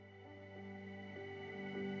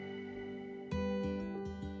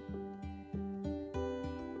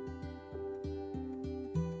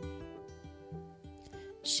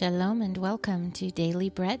Shalom and welcome to Daily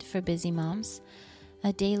Bread for Busy Moms,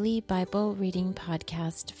 a daily Bible reading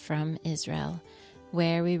podcast from Israel,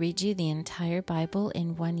 where we read you the entire Bible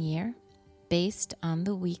in 1 year, based on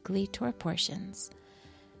the weekly Torah portions.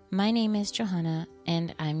 My name is Johanna,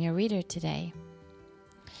 and I'm your reader today.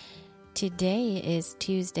 Today is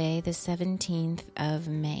Tuesday, the 17th of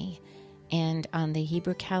May, and on the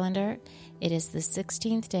Hebrew calendar, it is the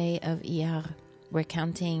 16th day of Iyar. We're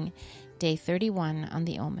counting day 31 on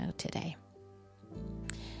the Omer today.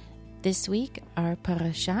 This week, our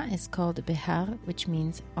parasha is called Behar, which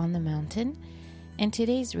means on the mountain, and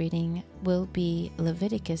today's reading will be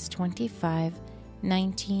Leviticus 25,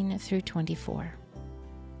 19 through 24.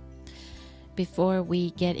 Before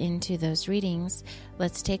we get into those readings,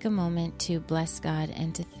 let's take a moment to bless God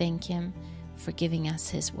and to thank Him for giving us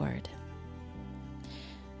His word.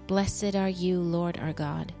 Blessed are you, Lord our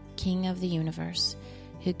God, King of the universe,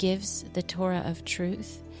 who gives the Torah of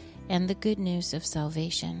truth and the good news of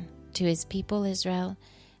salvation to His people Israel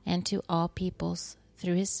and to all peoples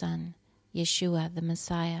through His Son, Yeshua the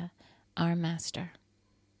Messiah, our Master.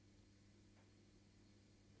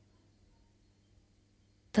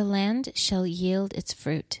 The land shall yield its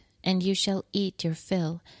fruit, and you shall eat your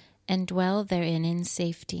fill, and dwell therein in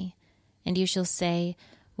safety. And you shall say,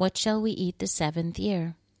 What shall we eat the 7th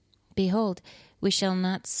year? Behold, we shall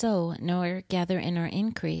not sow nor gather in our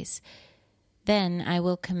increase. Then I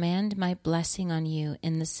will command my blessing on you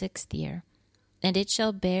in the 6th year, and it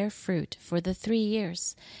shall bear fruit for the 3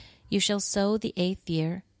 years. You shall sow the 8th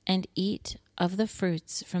year, and eat of the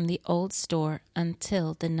fruits from the old store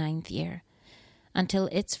until the 9th year. Until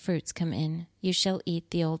its fruits come in, you shall eat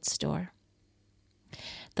the old store.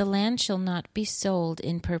 The land shall not be sold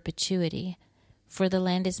in perpetuity, for the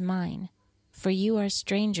land is mine. For you are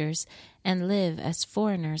strangers and live as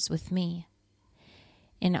foreigners with me.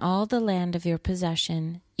 In all the land of your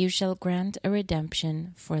possession you shall grant a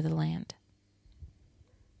redemption for the land.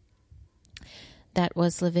 That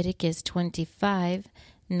was Leviticus 25,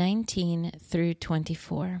 19 through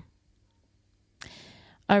 24.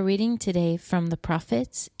 Our reading today from the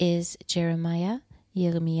prophets is Jeremiah,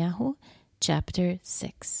 Yirmiyahu, chapter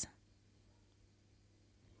 6.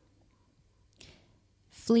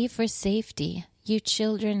 Flee for safety, you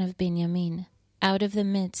children of Benjamin, out of the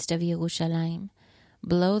midst of Yerushalayim.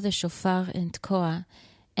 Blow the shofar and Tekoa,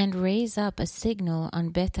 and raise up a signal on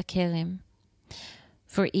Bet HaKerem.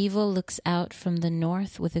 For evil looks out from the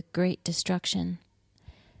north with a great destruction.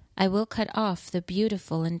 I will cut off the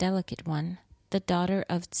beautiful and delicate one, the daughter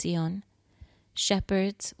of Zion.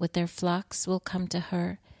 Shepherds with their flocks will come to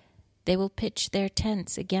her. They will pitch their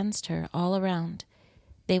tents against her all around.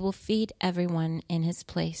 They will feed everyone in his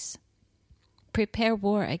place. Prepare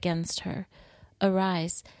war against her.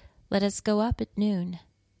 Arise, let us go up at noon.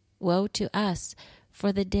 Woe to us,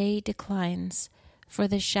 for the day declines, for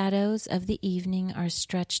the shadows of the evening are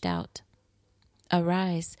stretched out.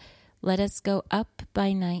 Arise, let us go up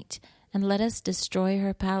by night, and let us destroy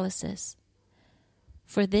her palaces.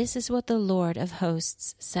 For this is what the Lord of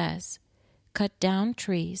hosts says, Cut down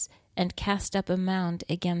trees, and cast up a mound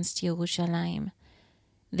against Yerushalayim.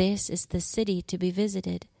 This is the city to be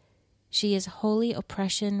visited. She is holy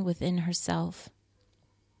oppression within herself.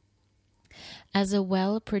 As a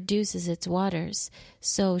well produces its waters,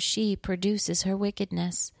 so she produces her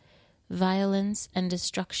wickedness. Violence and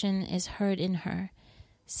destruction is heard in her.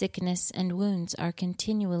 Sickness and wounds are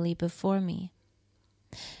continually before me.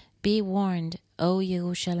 Be warned, O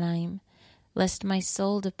Yerushalayim, lest my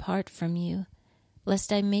soul depart from you,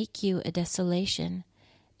 lest I make you a desolation,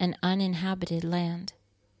 an uninhabited land.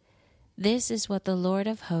 This is what the Lord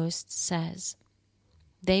of hosts says.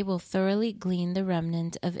 They will thoroughly glean the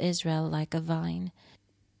remnant of Israel like a vine.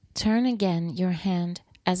 Turn again your hand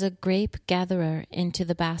as a grape gatherer into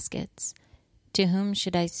the baskets. To whom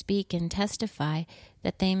should I speak and testify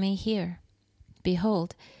that they may hear?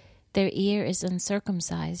 Behold, their ear is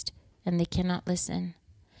uncircumcised, and they cannot listen.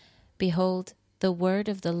 Behold, the word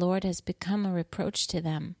of the Lord has become a reproach to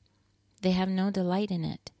them. They have no delight in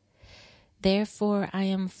it. Therefore I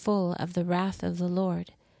am full of the wrath of the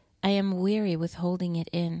Lord. I am weary with holding it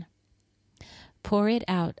in. Pour it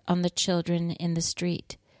out on the children in the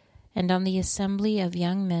street, and on the assembly of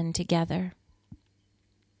young men together.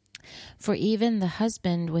 For even the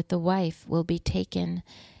husband with the wife will be taken,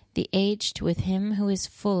 the aged with him who is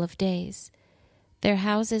full of days. Their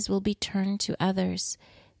houses will be turned to others,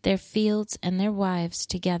 their fields and their wives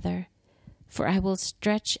together. For I will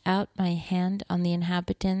stretch out my hand on the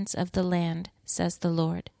inhabitants of the land, says the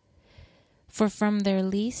Lord. For from their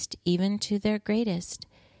least even to their greatest,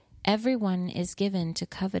 everyone is given to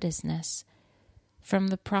covetousness. From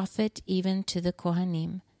the prophet even to the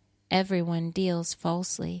Kohanim, everyone deals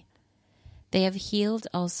falsely. They have healed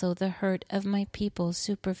also the hurt of my people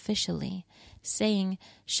superficially, saying,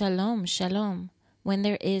 Shalom, Shalom, when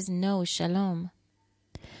there is no Shalom.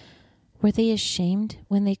 Were they ashamed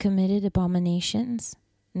when they committed abominations?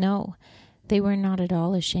 No, they were not at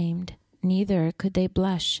all ashamed, neither could they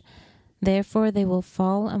blush. Therefore they will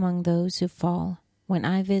fall among those who fall. When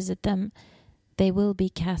I visit them, they will be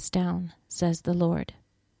cast down, says the Lord.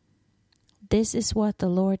 This is what the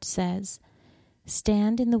Lord says.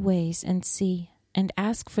 Stand in the ways and see, and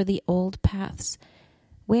ask for the old paths.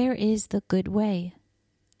 Where is the good way?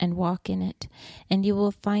 And walk in it, and you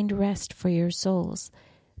will find rest for your souls.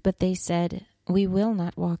 But they said, We will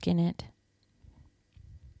not walk in it.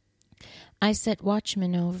 I set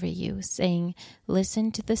watchmen over you, saying,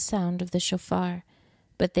 Listen to the sound of the shofar.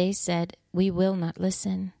 But they said, We will not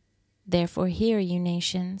listen. Therefore hear, you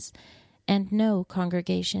nations, and know,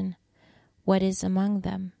 congregation, what is among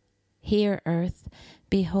them. Hear, earth,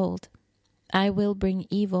 behold, I will bring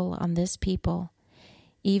evil on this people,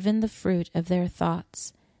 even the fruit of their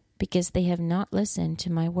thoughts, because they have not listened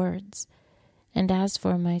to my words. And as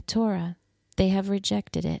for my Torah, they have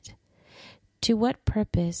rejected it. To what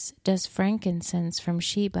purpose does frankincense from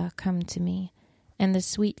Sheba come to me, and the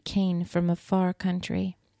sweet cane from a far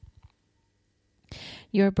country?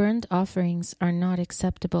 Your burnt offerings are not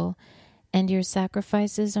acceptable, and your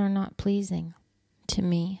sacrifices are not pleasing to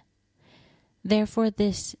me. Therefore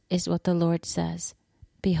this is what the Lord says,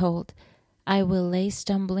 Behold, I will lay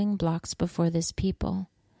stumbling blocks before this people.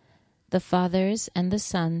 The fathers and the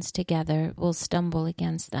sons together will stumble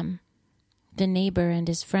against them. The neighbor and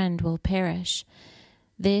his friend will perish.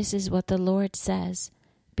 This is what the Lord says,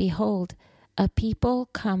 Behold, a people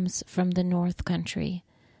comes from the north country.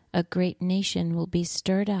 A great nation will be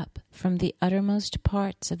stirred up from the uttermost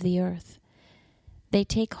parts of the earth. They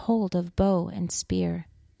take hold of bow and spear.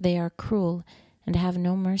 They are cruel and have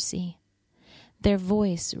no mercy. Their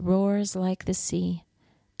voice roars like the sea,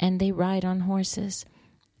 and they ride on horses,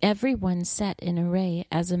 every one set in array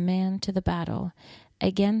as a man to the battle,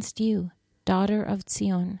 against you, daughter of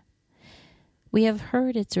Zion. We have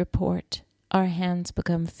heard its report. Our hands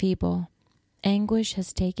become feeble. Anguish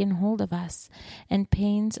has taken hold of us, and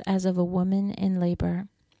pains as of a woman in labor.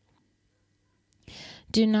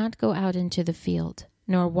 Do not go out into the field,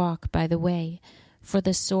 nor walk by the way, for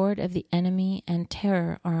the sword of the enemy and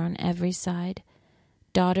terror are on every side.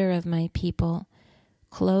 Daughter of my people,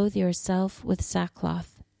 clothe yourself with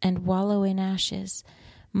sackcloth, and wallow in ashes.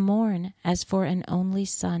 Mourn as for an only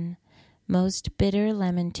son, most bitter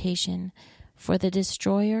lamentation, for the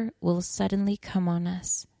destroyer will suddenly come on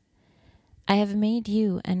us. I have made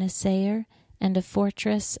you an assayer and a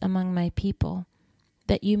fortress among my people,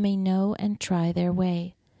 that you may know and try their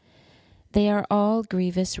way. They are all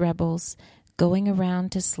grievous rebels, going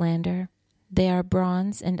around to slander. They are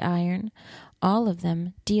bronze and iron, all of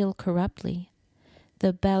them deal corruptly.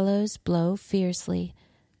 The bellows blow fiercely,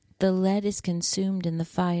 the lead is consumed in the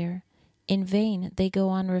fire. In vain they go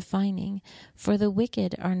on refining, for the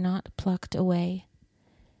wicked are not plucked away.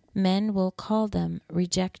 Men will call them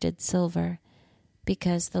rejected silver,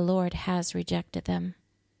 because the Lord has rejected them.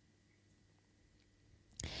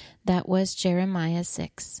 That was Jeremiah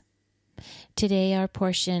 6. Today our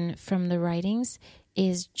portion from the writings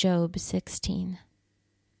is Job 16.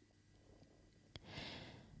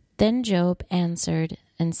 Then Job answered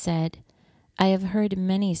and said, I have heard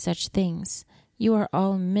many such things. You are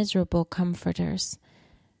all miserable comforters.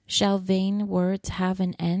 Shall vain words have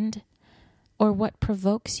an end? Or what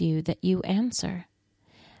provokes you that you answer?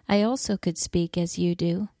 I also could speak as you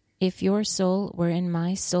do. If your soul were in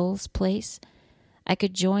my soul's place, I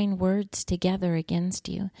could join words together against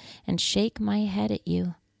you and shake my head at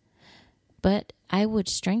you. But I would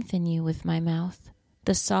strengthen you with my mouth.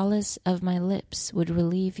 The solace of my lips would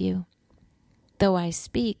relieve you. Though I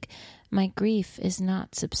speak, my grief is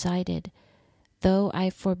not subsided. Though I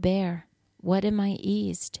forbear, what am I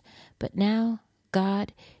eased? But now,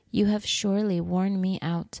 God, you have surely worn me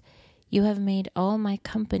out. You have made all my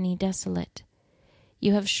company desolate.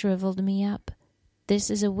 You have shriveled me up. This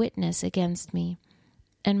is a witness against me.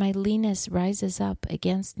 And my leanness rises up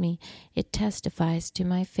against me. It testifies to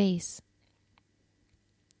my face.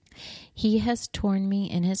 He has torn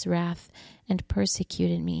me in his wrath and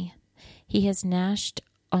persecuted me. He has gnashed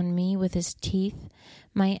on me with his teeth.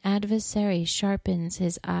 My adversary sharpens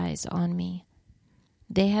his eyes on me.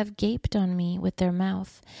 They have gaped on me with their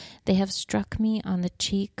mouth. They have struck me on the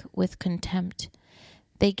cheek with contempt.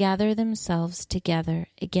 They gather themselves together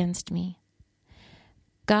against me.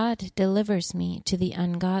 God delivers me to the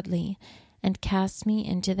ungodly, and cast me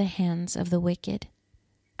into the hands of the wicked.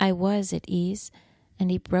 I was at ease, and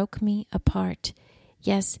he broke me apart.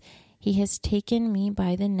 Yes, he has taken me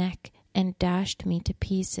by the neck and dashed me to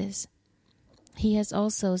pieces. He has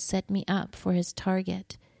also set me up for his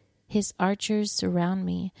target. His archers surround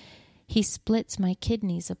me. He splits my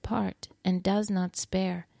kidneys apart and does not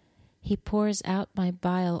spare. He pours out my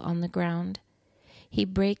bile on the ground. He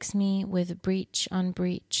breaks me with breach on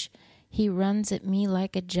breach. He runs at me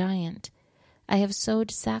like a giant. I have sewed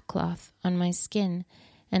sackcloth on my skin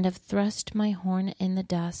and have thrust my horn in the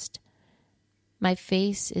dust. My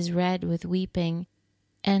face is red with weeping,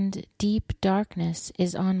 and deep darkness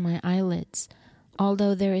is on my eyelids,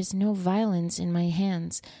 although there is no violence in my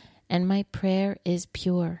hands, and my prayer is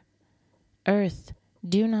pure. Earth,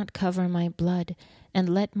 do not cover my blood, and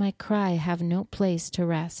let my cry have no place to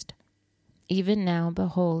rest. Even now,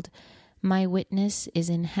 behold, my witness is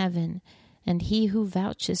in heaven, and he who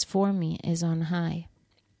vouches for me is on high.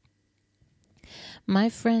 My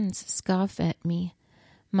friends scoff at me.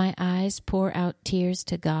 My eyes pour out tears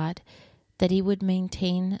to God, that he would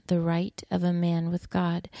maintain the right of a man with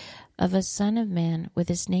God, of a son of man with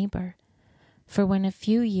his neighbor. For when a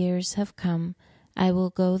few years have come, I will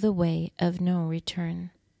go the way of no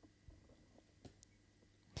return.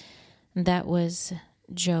 That was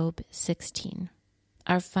Job 16.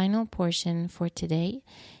 Our final portion for today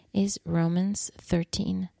is Romans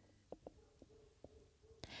 13.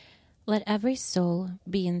 Let every soul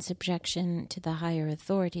be in subjection to the higher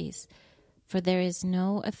authorities, for there is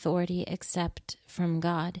no authority except from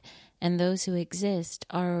God, and those who exist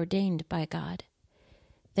are ordained by God.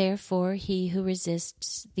 Therefore he who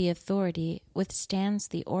resists the authority withstands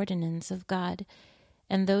the ordinance of God,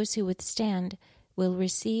 and those who withstand will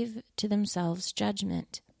receive to themselves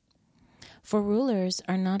judgment. For rulers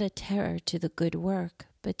are not a terror to the good work,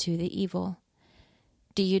 but to the evil.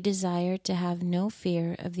 Do you desire to have no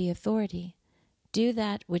fear of the authority? Do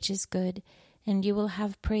that which is good, and you will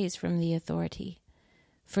have praise from the authority.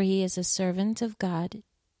 For he is a servant of God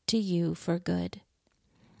to you for good.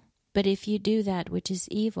 But if you do that which is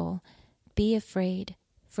evil, be afraid,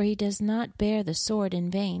 for he does not bear the sword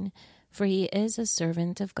in vain, for he is a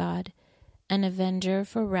servant of God, an avenger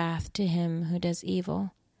for wrath to him who does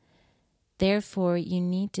evil. Therefore you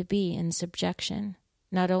need to be in subjection,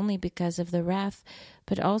 not only because of the wrath,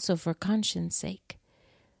 but also for conscience sake.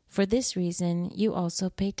 For this reason you also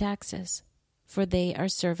pay taxes, for they are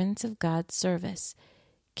servants of God's service,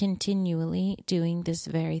 continually doing this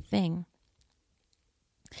very thing.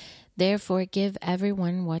 Therefore give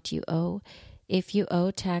everyone what you owe. If you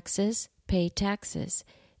owe taxes, pay taxes.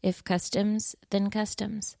 If customs, then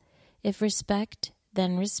customs. If respect,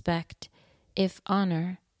 then respect. If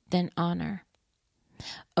honor, then honor.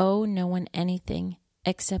 Owe no one anything,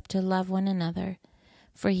 except to love one another,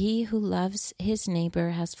 for he who loves his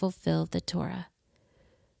neighbor has fulfilled the Torah.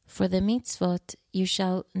 For the mitzvot, you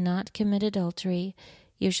shall not commit adultery,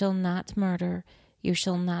 you shall not murder, you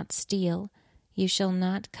shall not steal, you shall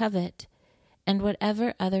not covet, and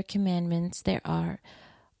whatever other commandments there are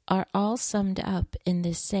all summed up in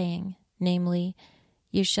this saying, namely,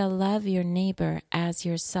 you shall love your neighbor as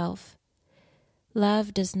yourself.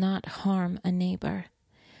 Love does not harm a neighbor.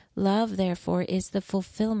 Love, therefore, is the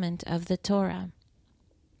fulfillment of the Torah.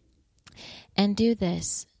 And do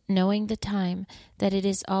this, knowing the time, that it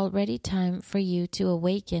is already time for you to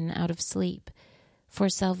awaken out of sleep, for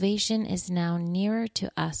salvation is now nearer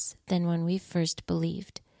to us than when we first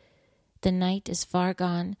believed. The night is far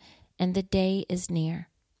gone, and the day is near.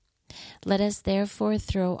 Let us therefore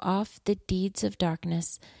throw off the deeds of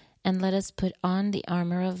darkness, and let us put on the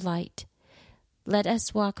armor of light. Let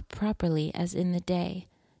us walk properly as in the day,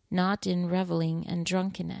 not in reveling and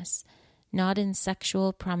drunkenness, not in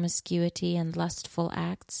sexual promiscuity and lustful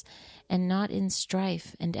acts, and not in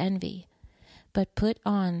strife and envy, but put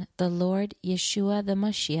on the Lord Yeshua the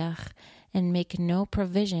Mashiach, and make no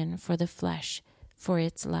provision for the flesh for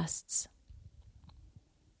its lusts.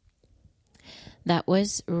 That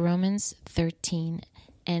was Romans 13,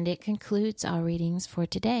 and it concludes our readings for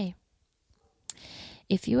today.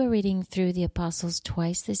 If you are reading through the Apostles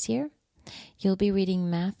twice this year, you'll be reading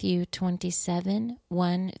Matthew 27,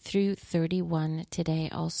 1 through 31 today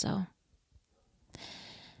also.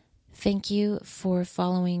 Thank you for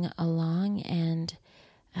following along and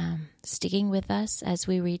sticking with us as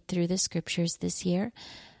we read through the scriptures this year.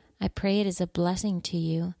 I pray it is a blessing to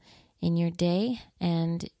you in your day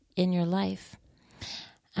and in your life.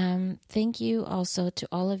 Thank you also to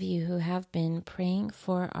all of you who have been praying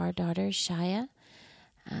for our daughter Shaya.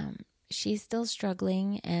 She's still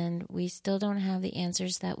struggling, and we still don't have the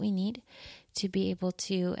answers that we need to be able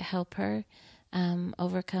to help her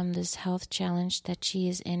overcome this health challenge that she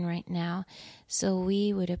is in right now. So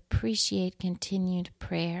we would appreciate continued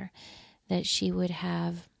prayer that she would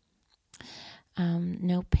have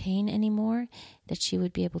no pain anymore, that she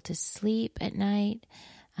would be able to sleep at night,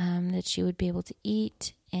 that she would be able to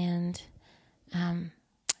eat. And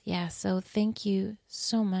so thank you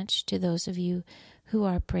so much to those of you who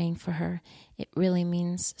are praying for her. It really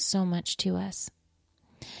means so much to us.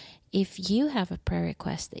 If you have a prayer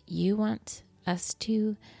request that you want us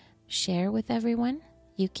to share with everyone,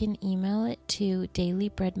 you can email it to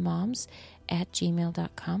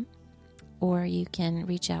dailybreadmoms@gmail.com, or you can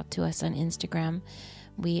reach out to us on Instagram.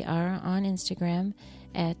 We are on Instagram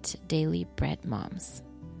at dailybreadmoms.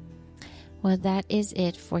 Well, that is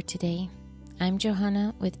it for today. I'm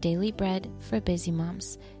Johanna with Daily Bread for Busy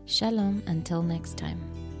Moms. Shalom until next time.